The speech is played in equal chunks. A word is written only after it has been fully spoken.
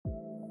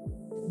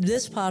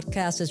This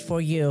podcast is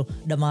for you,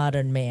 the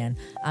modern man.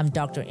 I'm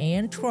Dr.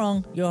 Ann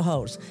Trung, your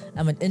host.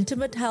 I'm an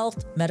intimate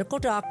health medical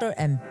doctor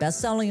and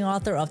best-selling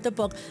author of the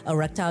book,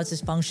 Erectile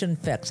Dysfunction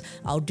Fix.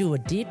 I'll do a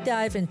deep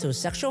dive into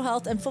sexual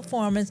health and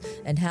performance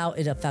and how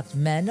it affects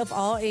men of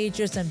all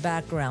ages and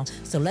backgrounds.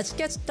 So let's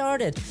get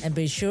started, and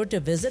be sure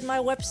to visit my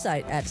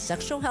website at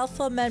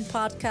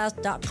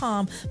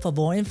sexualhealthformenpodcast.com for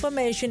more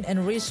information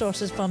and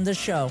resources from the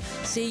show.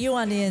 See you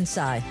on the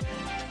inside.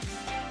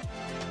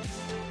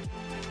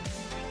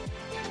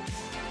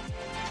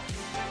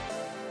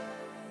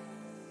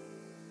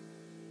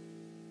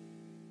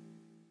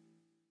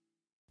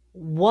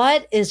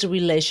 What is the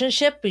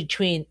relationship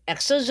between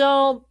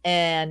exosome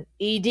and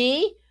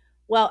ED?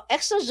 Well,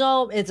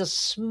 exosome is a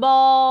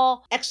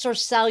small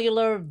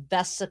extracellular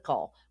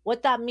vesicle.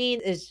 What that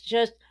means is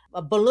just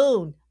a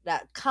balloon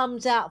that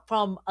comes out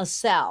from a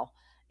cell.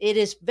 It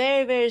is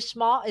very, very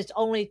small. It's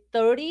only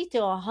 30 to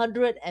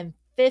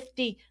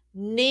 150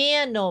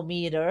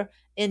 nanometer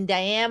in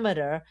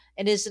diameter,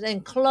 and is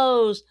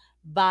enclosed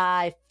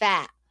by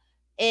fat.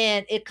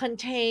 And it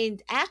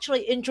contains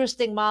actually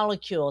interesting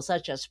molecules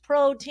such as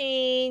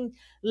protein,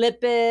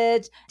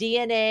 lipids,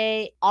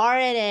 DNA,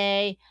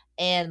 RNA,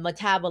 and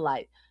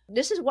metabolite.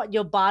 This is what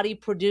your body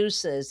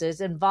produces.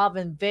 It's involved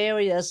in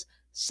various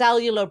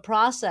cellular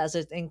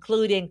processes,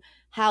 including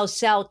how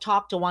cells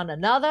talk to one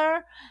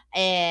another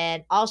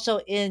and also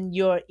in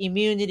your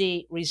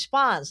immunity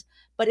response.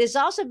 But it's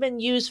also been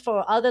used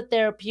for other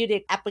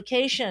therapeutic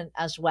application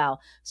as well.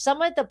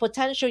 Some of the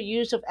potential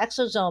use of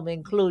exosome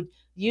include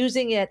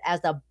using it as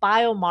a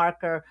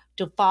biomarker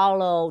to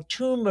follow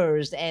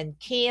tumors and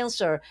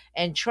cancer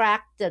and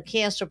track the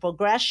cancer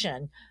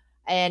progression.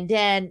 And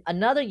then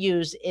another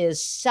use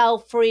is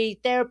cell-free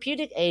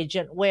therapeutic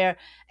agent, where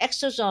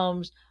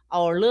exosomes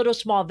or little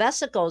small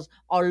vesicles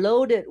are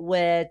loaded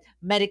with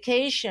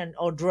medication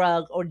or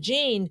drug or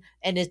gene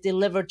and is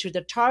delivered to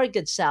the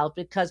target cell,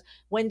 because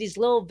when these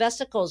little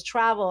vesicles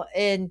travel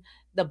in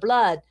the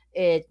blood,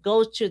 it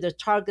goes to the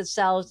target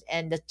cells,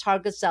 and the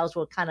target cells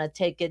will kind of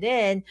take it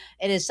in,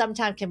 and it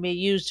sometimes can be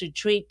used to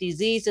treat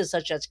diseases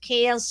such as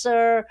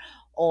cancer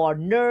or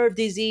nerve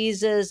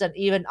diseases and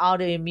even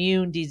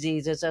autoimmune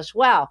diseases as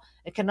well.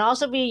 It can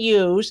also be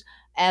used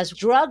as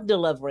drug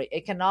delivery.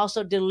 It can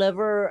also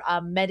deliver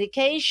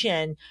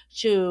medication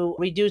to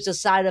reduce the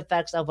side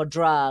effects of a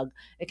drug.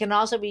 It can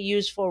also be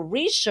used for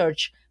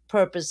research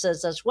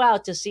purposes as well,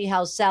 to see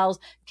how cells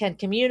can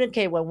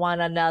communicate with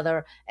one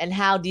another and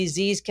how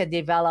disease can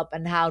develop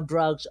and how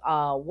drugs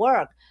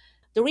work.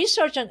 The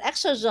research on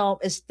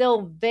exosome is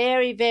still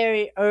very,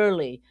 very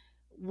early.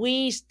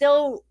 We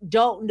still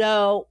don't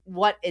know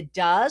what it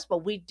does,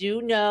 but we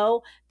do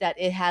know that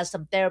it has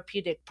some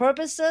therapeutic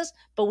purposes,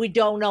 but we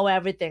don't know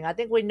everything. I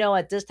think we know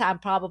at this time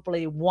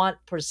probably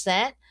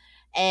 1%.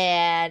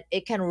 And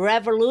it can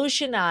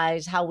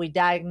revolutionize how we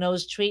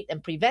diagnose, treat,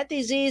 and prevent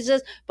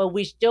diseases, but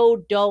we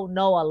still don't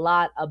know a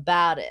lot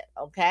about it,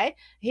 okay?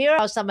 Here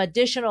are some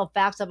additional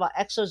facts about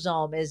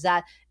exosome: is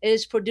that it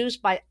is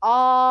produced by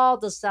all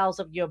the cells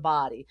of your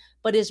body,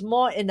 but is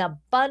more in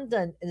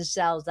abundance in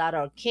cells that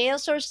are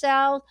cancer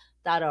cells,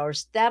 that are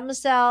stem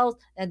cells,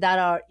 and that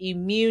are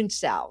immune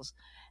cells.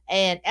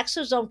 And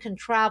exosome can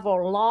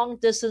travel long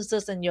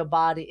distances in your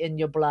body, in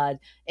your blood,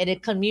 and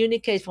it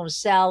communicates from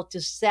cell to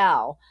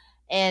cell.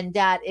 And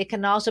that it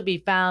can also be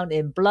found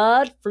in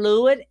blood,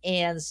 fluid,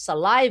 and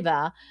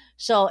saliva.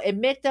 So it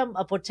makes them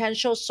a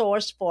potential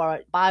source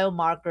for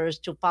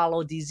biomarkers to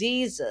follow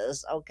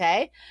diseases,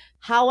 okay?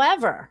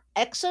 However,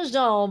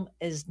 exosome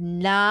is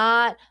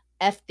not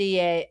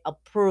FDA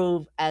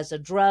approved as a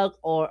drug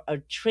or a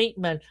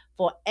treatment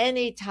for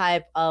any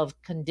type of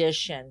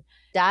condition.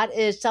 That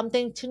is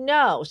something to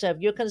know. So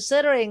if you're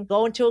considering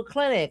going to a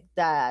clinic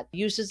that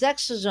uses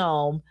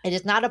exosome, it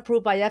is not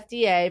approved by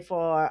FDA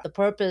for the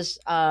purpose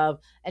of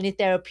any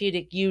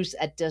therapeutic use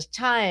at this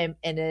time,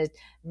 and is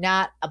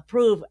not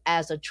approved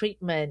as a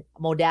treatment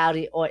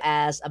modality or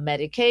as a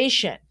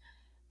medication.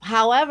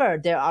 However,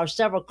 there are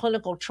several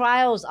clinical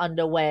trials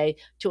underway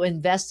to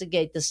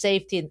investigate the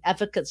safety and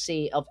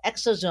efficacy of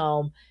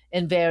exosome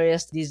in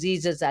various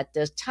diseases at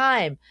this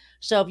time.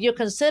 So if you're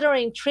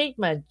considering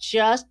treatment,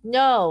 just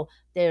know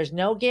there's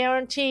no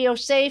guarantee of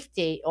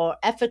safety or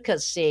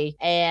efficacy,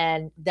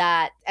 and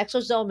that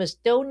exosome is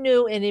still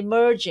new and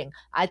emerging.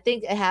 I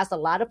think it has a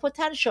lot of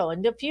potential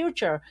in the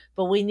future,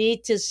 but we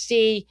need to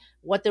see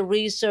what the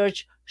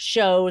research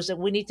shows, and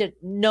we need to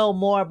know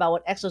more about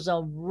what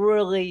exosome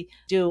really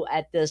do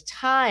at this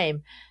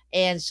time.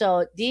 And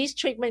so these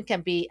treatments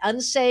can be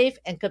unsafe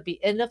and could be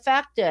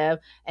ineffective,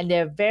 and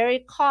they're very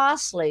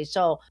costly.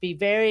 So be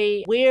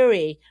very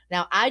wary.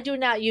 Now, I do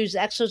not use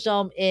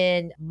exosome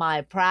in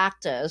my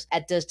practice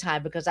at this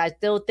time, because I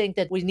still think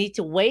that we need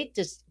to wait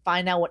to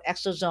find out what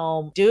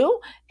exosome do.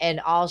 And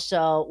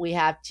also we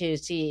have to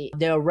see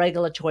their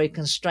regulatory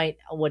constraint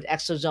with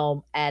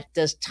exosome at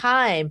this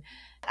time.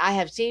 I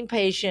have seen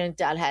patients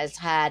that has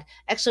had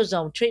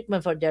exosome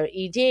treatment for their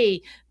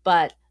ED,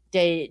 but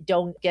they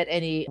don't get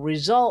any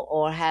result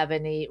or have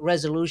any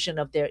resolution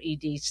of their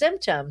ED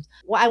symptoms.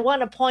 What I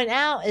want to point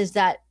out is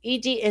that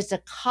ED is a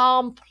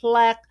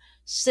complex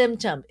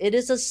symptom. It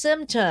is a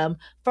symptom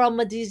from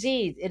a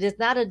disease. It is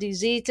not a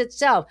disease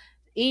itself.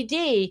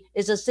 ED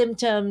is a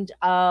symptom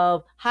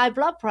of high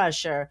blood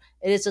pressure.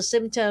 It is a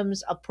symptom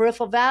of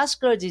peripheral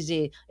vascular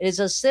disease. It is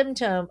a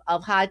symptom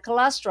of high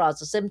cholesterol.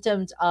 It's a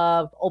symptom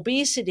of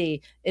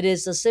obesity. It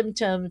is a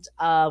symptom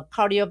of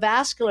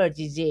cardiovascular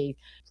disease.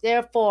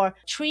 Therefore,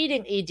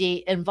 treating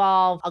ED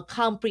involves a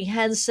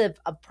comprehensive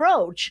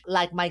approach,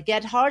 like my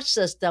Get Heart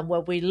system,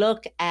 where we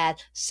look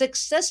at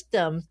 6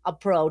 system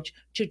approach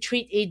to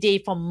treat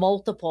ED from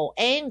multiple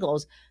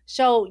angles.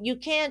 So you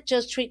can't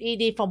just treat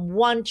ED from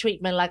one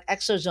treatment like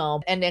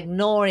exosome and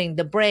ignoring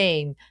the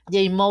brain,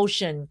 the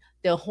emotion,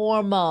 the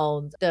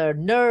hormones, the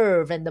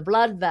nerve and the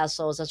blood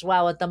vessels, as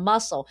well as the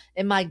muscle.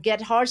 In my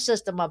Get Heart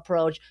system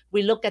approach,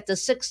 we look at the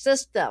 6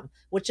 system,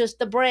 which is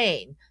the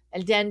brain,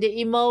 and then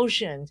the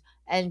emotions,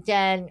 and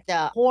then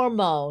the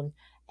hormone,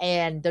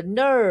 and the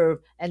nerve,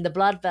 and the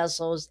blood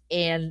vessels,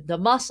 and the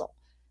muscle.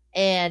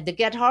 And the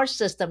Get Heart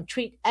system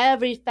treat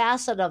every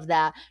facet of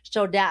that,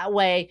 so that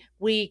way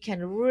we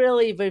can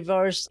really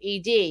reverse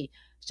ED.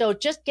 So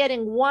just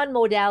getting one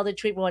modality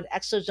treatment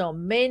with exosome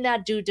may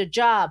not do the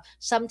job.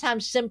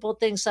 Sometimes simple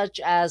things such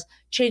as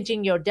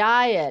changing your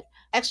diet,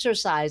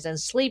 exercise, and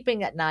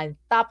sleeping at night,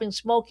 stopping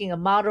smoking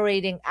and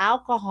moderating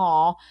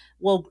alcohol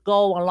will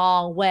go a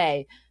long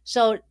way.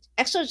 So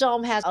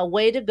exosome has a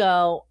way to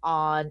go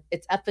on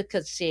its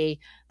efficacy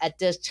at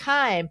this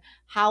time.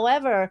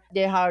 However,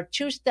 there are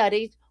 2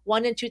 studies,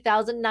 one in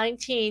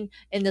 2019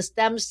 in the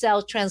stem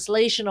cell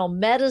translational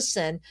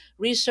medicine.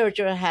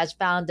 Researcher has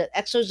found that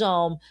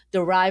exosome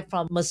derived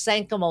from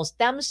mesenchymal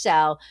stem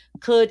cell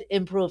could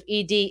improve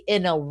ED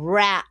in a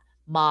rat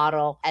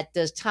model at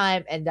this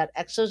time, and that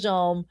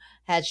exosome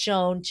has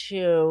shown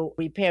to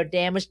repair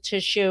damaged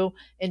tissue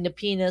in the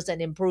penis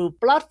and improve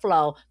blood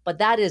flow, but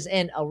that is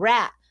in a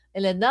rat.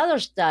 In another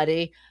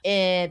study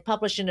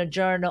published in a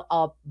journal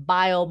of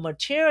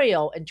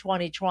biomaterial in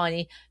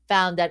 2020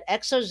 found that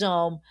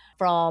exosome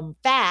from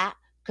fat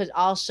could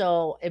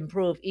also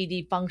improve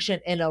ED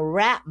function in a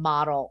rat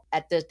model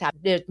at this time.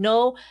 There's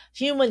no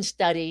human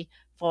study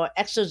for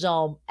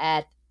exosome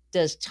at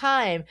this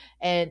time.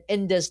 And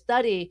in this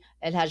study,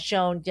 it has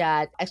shown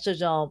that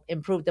exosome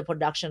improved the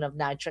production of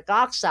nitric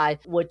oxide,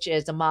 which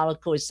is a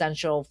molecule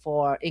essential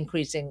for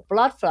increasing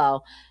blood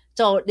flow.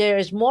 So there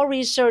is more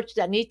research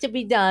that needs to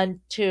be done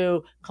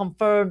to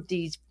confirm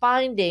these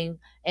findings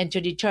and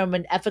to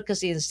determine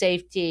efficacy and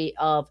safety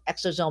of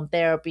exosome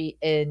therapy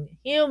in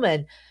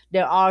human.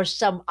 There are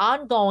some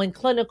ongoing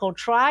clinical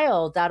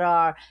trials that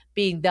are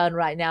being done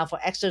right now for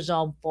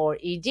exosome for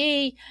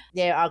ED.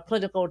 There are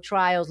clinical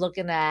trials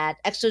looking at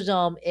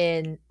exosome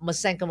in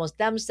mesenchymal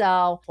stem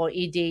cell for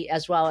ED,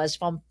 as well as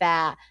from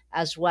fat,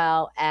 as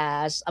well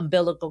as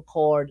umbilical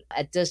cord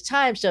at this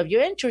time. So if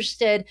you're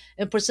interested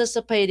in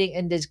participating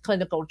in this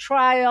clinical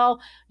trial,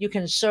 you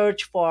can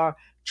search for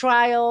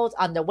trials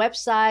on the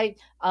website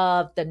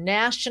of the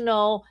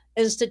National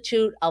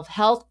Institute of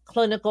Health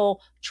Clinical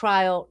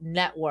Trial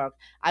Network.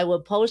 I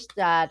will post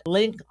that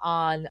link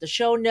on the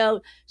show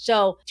note.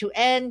 So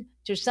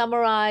to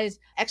summarize,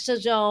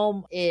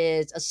 exosome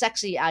is a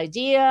sexy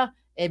idea.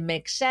 It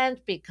makes sense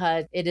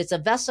because it is a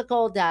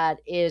vesicle that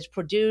is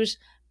produced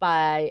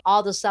by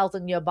all the cells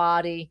in your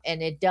body,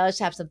 and it does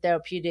have some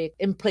therapeutic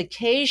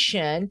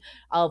implication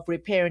of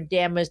repairing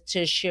damaged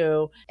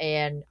tissue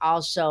and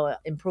also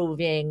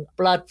improving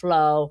blood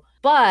flow.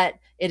 But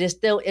it is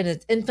still in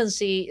its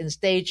infancy in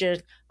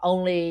stages.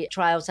 Only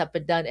trials have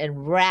been done in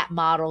rat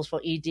models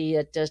for ED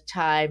at this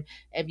time.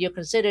 If you're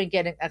considering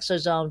getting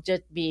exosome,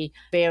 just be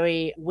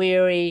very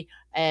wary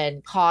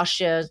and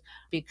cautious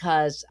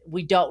because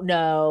we don't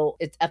know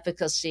its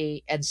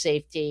efficacy and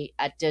safety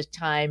at this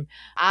time.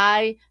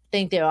 I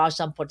think there are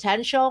some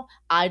potential.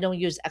 I don't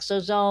use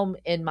exosome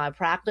in my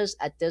practice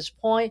at this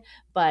point,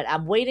 but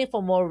I'm waiting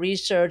for more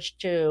research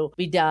to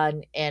be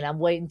done, and I'm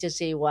waiting to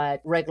see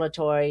what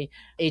regulatory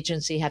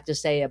agency have to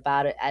say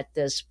about it at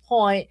this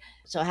point.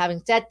 So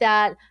having said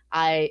that,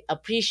 I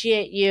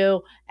appreciate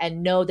you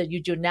and know that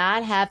you do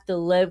not have to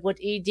live with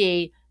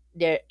ED.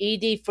 Their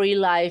ED-free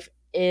life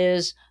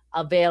is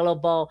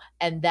available,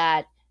 and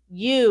that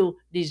you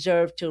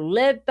deserve to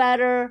live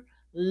better,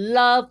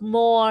 love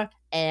more,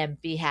 and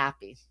be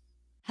happy.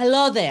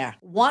 Hello there.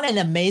 Want an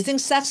amazing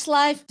sex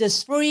life?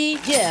 This free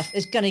gift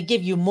is going to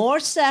give you more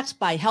sex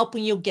by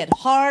helping you get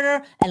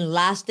harder and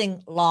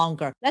lasting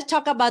longer. Let's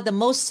talk about the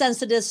most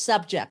sensitive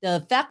subject, the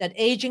effect that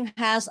aging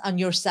has on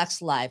your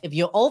sex life. If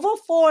you're over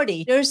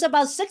 40, there's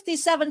about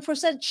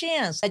 67%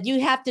 chance that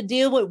you have to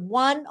deal with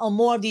one or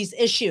more of these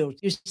issues.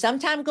 You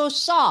sometimes go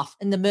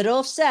soft in the middle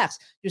of sex.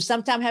 You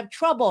sometimes have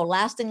trouble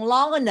lasting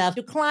long enough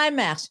to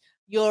climax.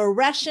 Your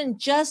erection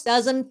just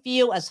doesn't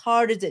feel as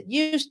hard as it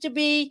used to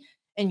be,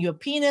 and your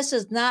penis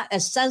is not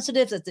as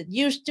sensitive as it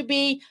used to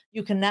be.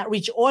 you cannot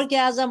reach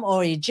orgasm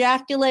or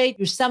ejaculate,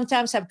 you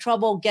sometimes have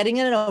trouble getting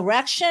an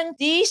erection.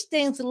 These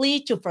things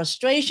lead to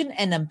frustration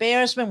and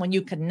embarrassment when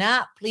you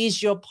cannot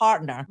please your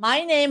partner.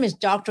 My name is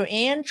Dr.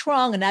 Ann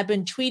Trung, and I've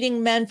been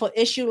treating men for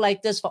issues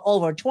like this for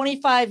over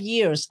 25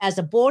 years. As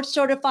a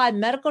board-certified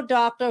medical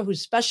doctor who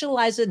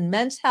specializes in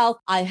men's health,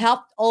 I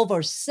helped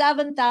over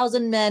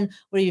 7,000 men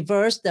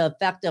reverse the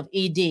effect of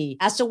ED.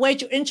 As a way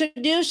to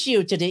introduce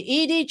you to the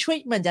ED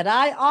treatment that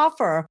I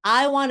offer,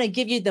 I want to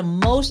give you the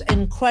most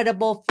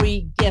incredible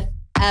free gift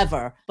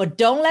ever. But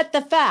don't let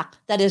the fact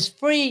that it's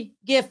free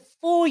gift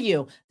fool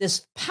you.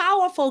 This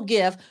powerful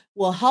gift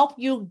will help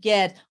you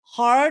get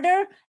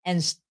harder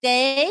and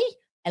stay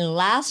and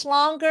last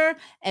longer,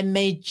 and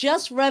may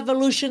just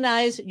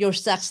revolutionize your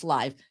sex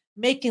life,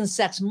 making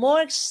sex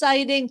more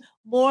exciting,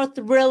 more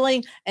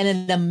thrilling, and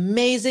an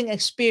amazing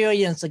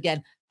experience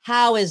again.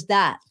 How is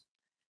that?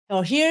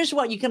 Now, here's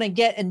what you're going to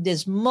get in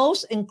this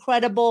most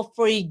incredible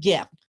free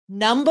gift.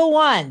 Number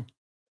one,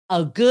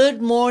 a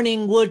good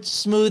morning wood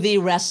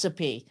smoothie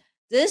recipe.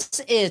 This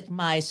is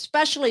my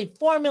specially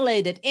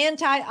formulated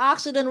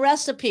antioxidant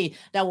recipe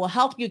that will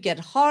help you get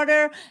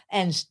harder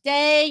and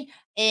stay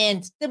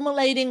and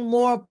stimulating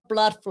more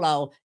blood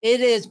flow.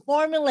 It is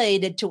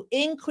formulated to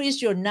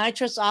increase your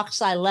nitrous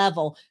oxide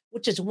level,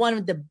 which is one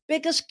of the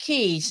biggest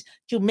keys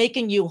to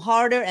making you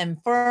harder and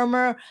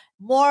firmer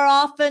more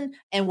often,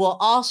 and will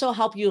also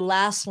help you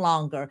last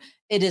longer.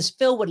 It is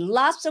filled with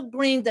lots of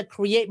greens that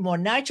create more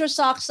nitrous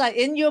oxide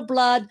in your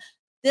blood.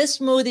 This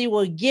smoothie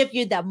will give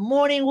you that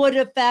morning wood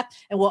effect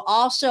and will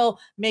also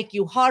make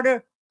you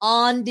harder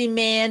on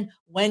demand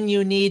when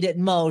you need it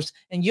most.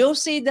 And you'll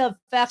see the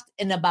effect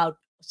in about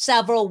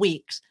several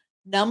weeks.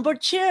 Number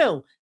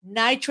two,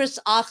 nitrous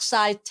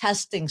oxide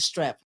testing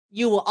strip.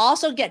 You will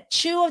also get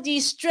 2 of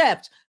these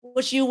strips,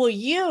 which you will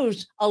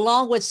use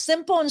along with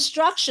simple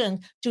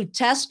instructions to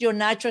test your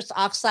nitrous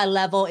oxide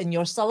level in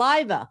your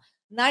saliva.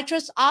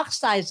 Nitrous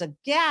oxide is a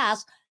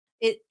gas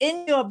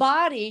in your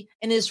body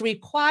and is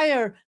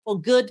required for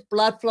good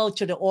blood flow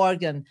to the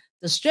organ.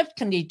 The strip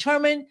can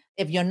determine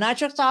if your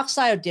nitrous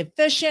oxide are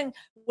deficient,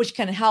 which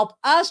can help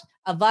us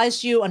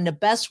advise you on the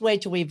best way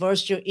to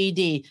reverse your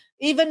ED.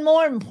 Even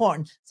more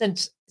important,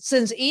 since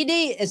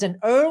ED is an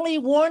early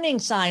warning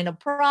sign of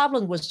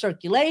problem with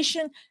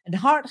circulation and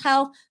heart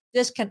health,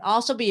 this can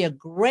also be a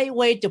great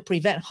way to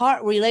prevent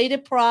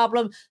heart-related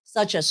problems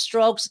such as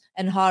strokes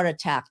and heart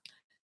attacks.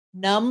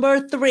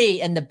 Number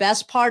 3, and the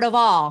best part of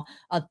all,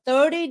 a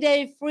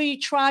 30-day free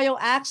trial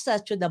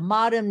access to the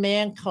Modern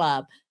Man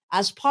Club.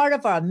 As part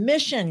of our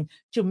mission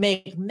to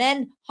make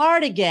men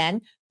hard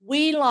again,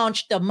 we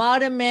launched the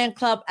Modern Man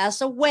Club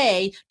as a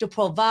way to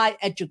provide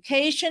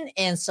education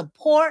and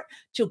support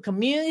to a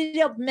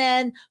community of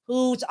men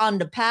who's on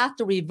the path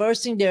to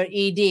reversing their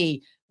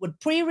ED, with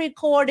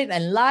pre-recorded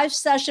and live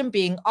session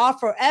being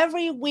offered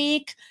every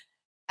week.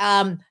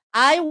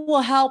 I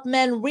will help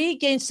men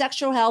regain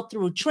sexual health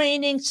through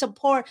training,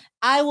 support.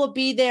 I will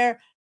be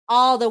there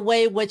all the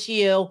way with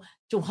you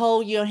to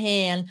hold your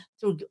hand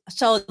through,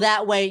 so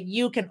that way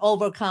you can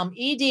overcome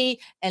ED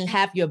and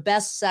have your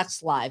best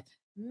sex life.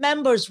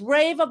 Members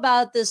rave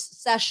about this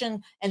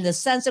session and the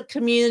sense of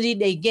community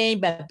they gain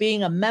by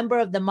being a member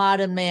of the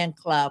Modern Man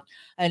Club.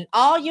 And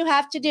all you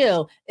have to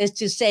do is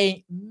to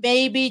say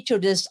maybe to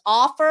this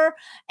offer.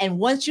 And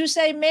once you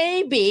say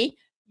maybe,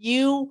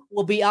 you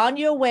will be on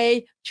your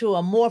way to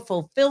a more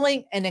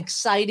fulfilling and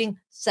exciting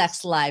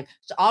sex life.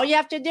 So all you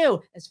have to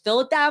do is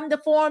fill down the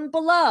form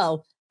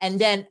below, and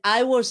then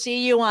I will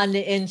see you on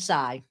the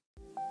inside.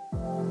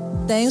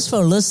 Thanks for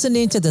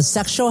listening to the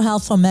Sexual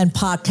Health for Men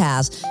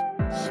podcast.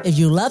 If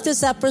you love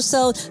this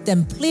episode,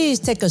 then please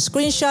take a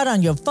screenshot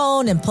on your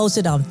phone and post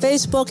it on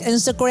Facebook,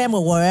 Instagram,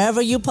 or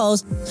wherever you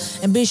post.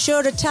 And be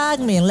sure to tag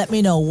me and let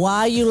me know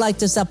why you like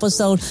this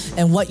episode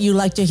and what you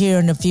like to hear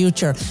in the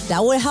future.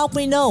 That will help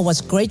me know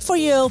what's great for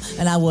you,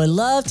 and I would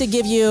love to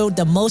give you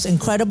the most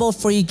incredible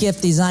free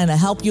gift designed to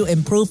help you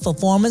improve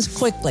performance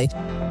quickly.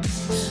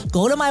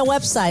 Go to my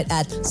website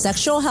at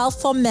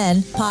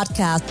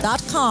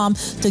sexualhealthformenpodcast.com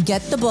to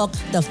get the book,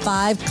 The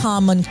 5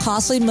 Common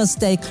Costly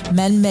Mistakes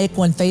Men Make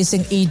When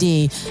Facing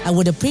ED. I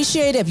would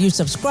appreciate it if you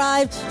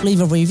subscribe,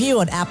 leave a review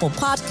on Apple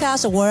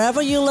Podcasts or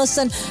wherever you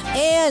listen,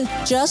 and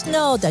just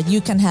know that you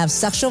can have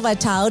sexual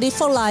vitality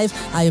for life.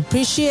 I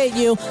appreciate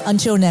you.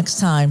 Until next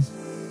time.